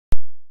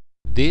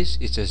This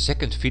is the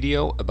second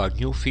video about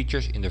new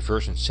features in the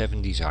version 7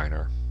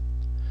 designer.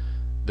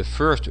 The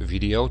first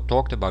video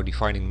talked about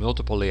defining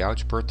multiple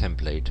layouts per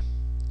template.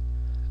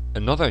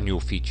 Another new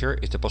feature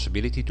is the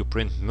possibility to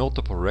print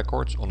multiple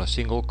records on a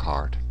single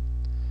card.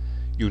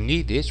 You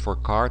need this for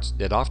cards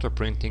that after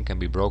printing can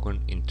be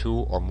broken in 2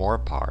 or more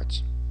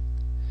parts.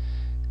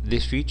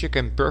 This feature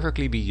can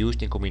perfectly be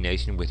used in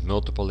combination with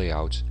multiple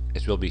layouts,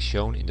 as will be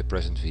shown in the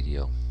present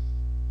video.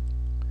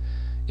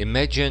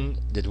 Imagine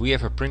that we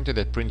have a printer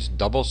that prints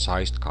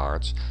double-sized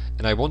cards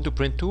and I want to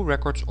print 2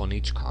 records on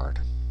each card.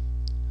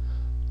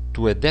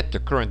 To adapt the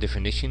current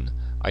definition,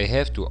 I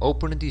have to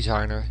open the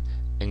designer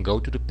and go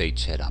to the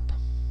page setup.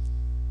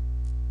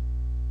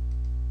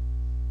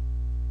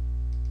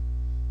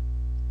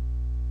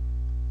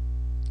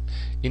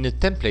 In the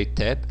template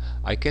tab,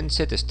 I can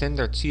set the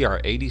standard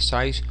CR80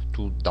 size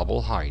to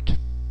double height.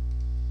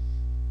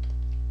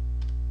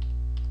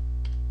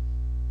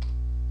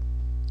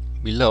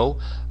 Below,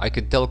 I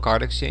can tell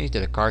CardExchange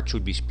that a card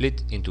should be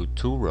split into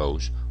 2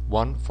 rows,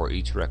 1 for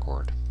each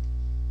record.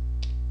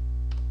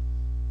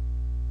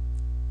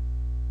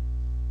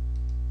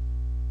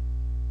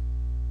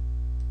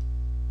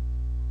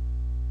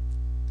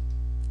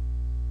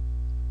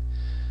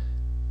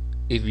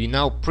 If we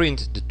now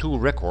print the 2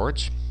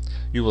 records,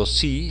 you will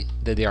see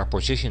that they are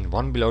positioned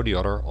one below the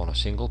other on a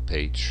single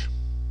page.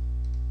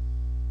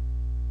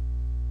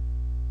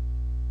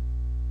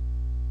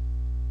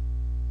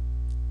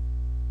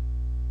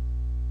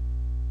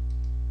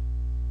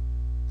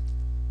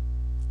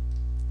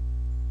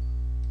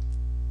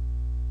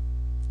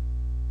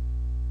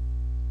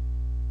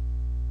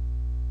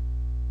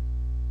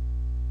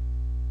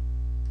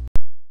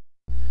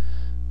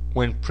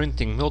 When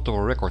printing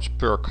multiple records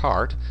per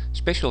card,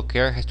 special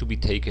care has to be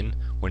taken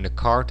when the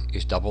card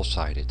is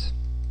double-sided.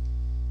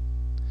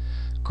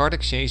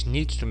 CardExchange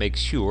needs to make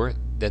sure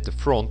that the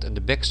front and the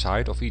back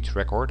side of each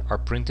record are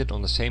printed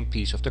on the same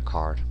piece of the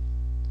card.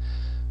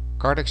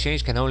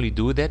 CardExchange can only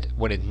do that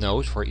when it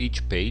knows for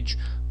each page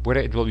whether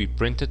it will be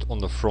printed on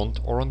the front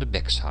or on the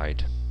back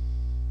side.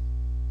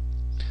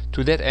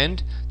 To that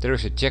end, there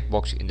is a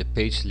checkbox in the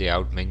page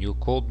layout menu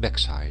called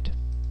Backside.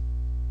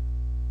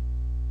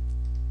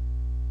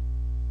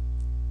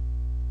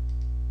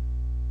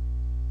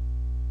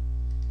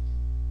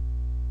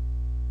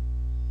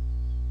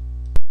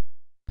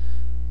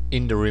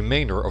 In the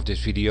remainder of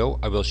this video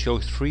I will show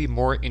 3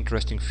 more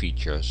interesting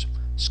features: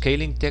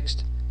 scaling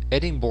text,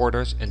 adding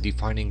borders and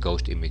defining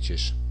ghost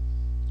images.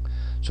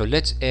 So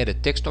let's add a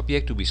text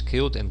object to be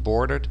scaled and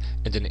bordered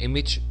and an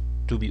image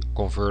to be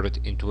converted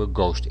into a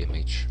ghost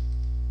image.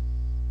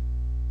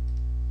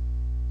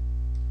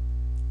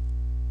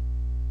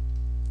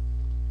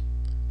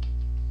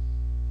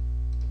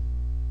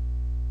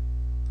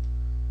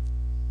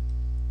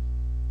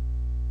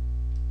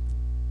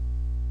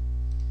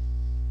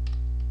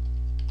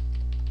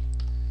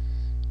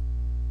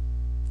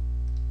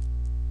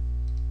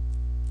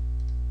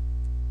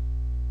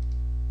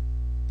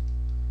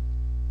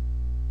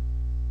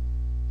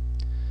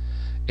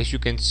 As you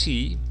can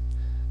see,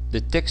 the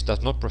text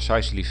does not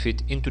precisely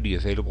fit into the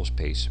available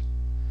space.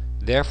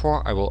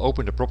 Therefore, I will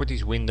open the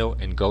Properties window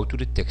and go to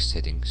the text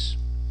settings.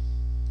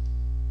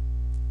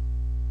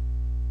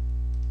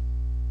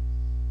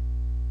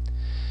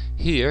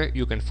 Here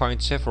you can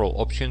find several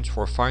options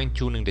for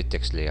fine-tuning the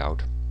text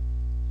layout.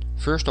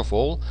 First of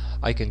all,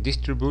 I can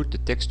distribute the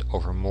text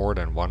over more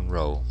than one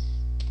row.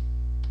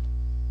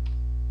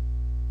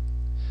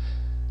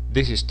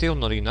 This is still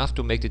not enough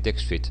to make the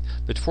text fit,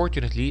 but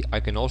fortunately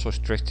I can also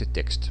stretch the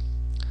text,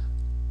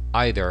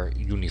 either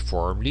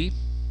uniformly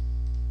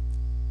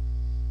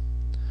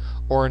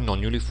or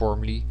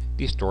non-uniformly,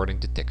 distorting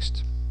the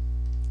text.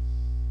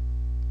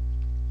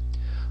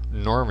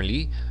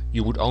 Normally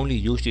you would only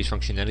use this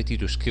functionality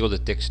to scale the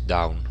text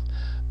down,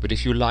 but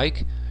if you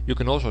like, you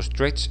can also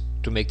stretch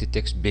to make the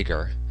text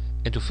bigger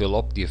and to fill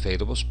up the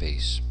available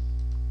space.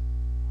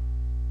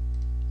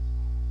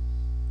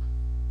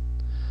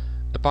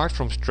 Apart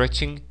from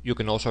stretching, you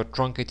can also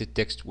truncate the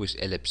text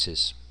with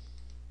ellipses.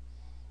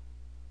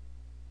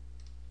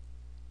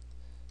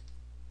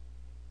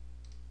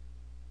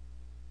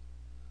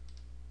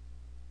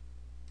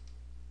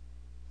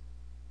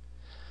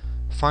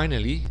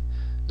 Finally,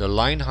 the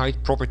line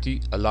height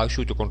property allows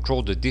you to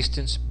control the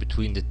distance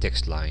between the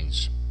text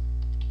lines.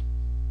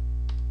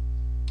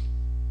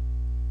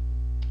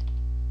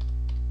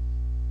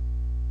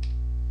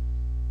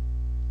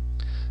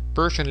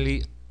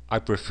 Personally, I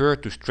prefer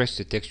to stretch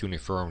the text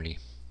uniformly.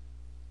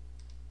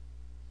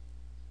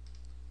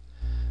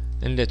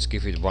 And let's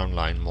give it 1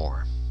 line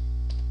more.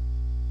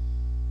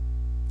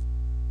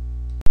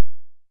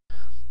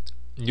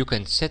 You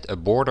can set a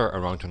border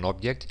around an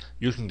object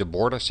using the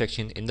border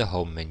section in the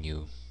home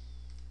menu.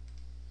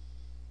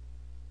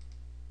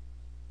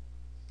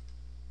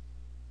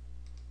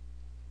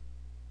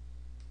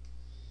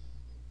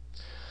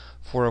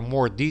 For a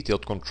more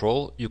detailed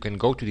control, you can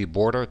go to the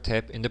Border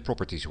tab in the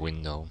Properties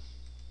window.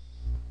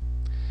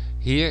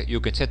 Here you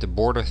can set the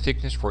border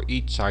thickness for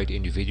each side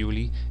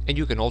individually, and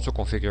you can also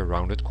configure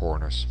rounded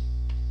corners.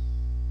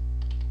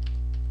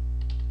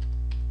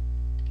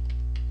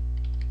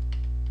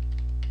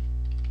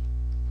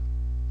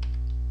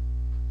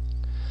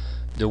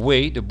 The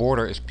way the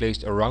border is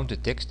placed around the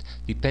text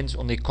depends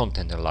on the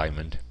content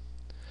alignment.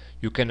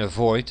 You can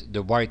avoid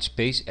the white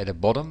space at the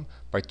bottom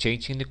by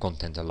changing the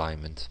content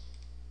alignment.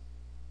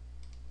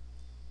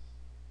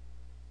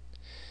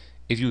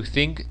 If you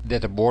think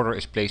that the border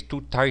is placed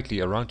too tightly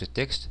around the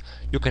text,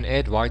 you can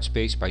add white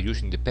space by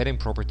using the padding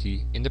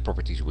property in the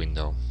Properties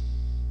window.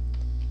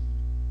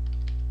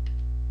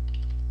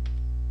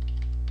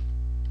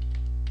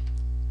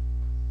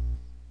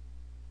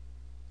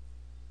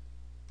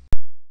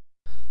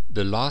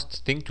 The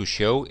last thing to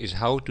show is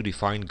how to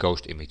define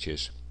ghost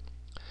images.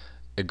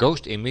 A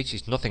ghost image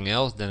is nothing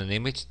else than an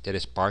image that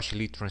is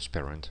partially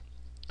transparent.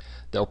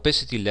 The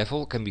opacity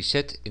level can be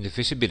set in the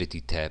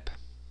Visibility tab.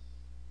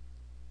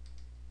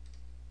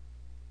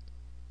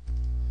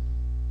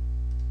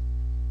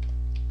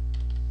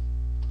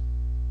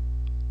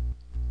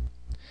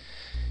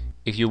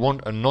 If you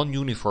want a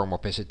non-uniform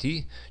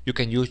opacity, you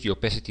can use the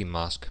opacity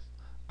mask,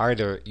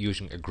 either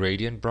using a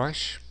gradient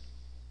brush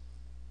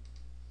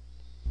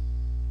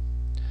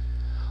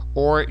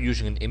or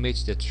using an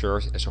image that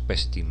serves as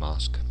opacity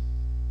mask.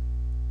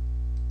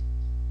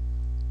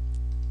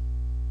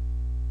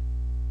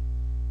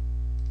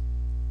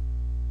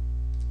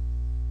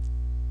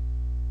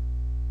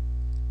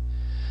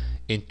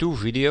 In 2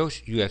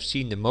 videos you have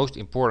seen the most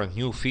important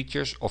new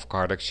features of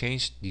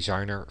CardExchange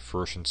Designer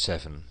version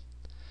 7.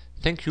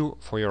 Thank you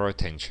for your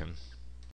attention.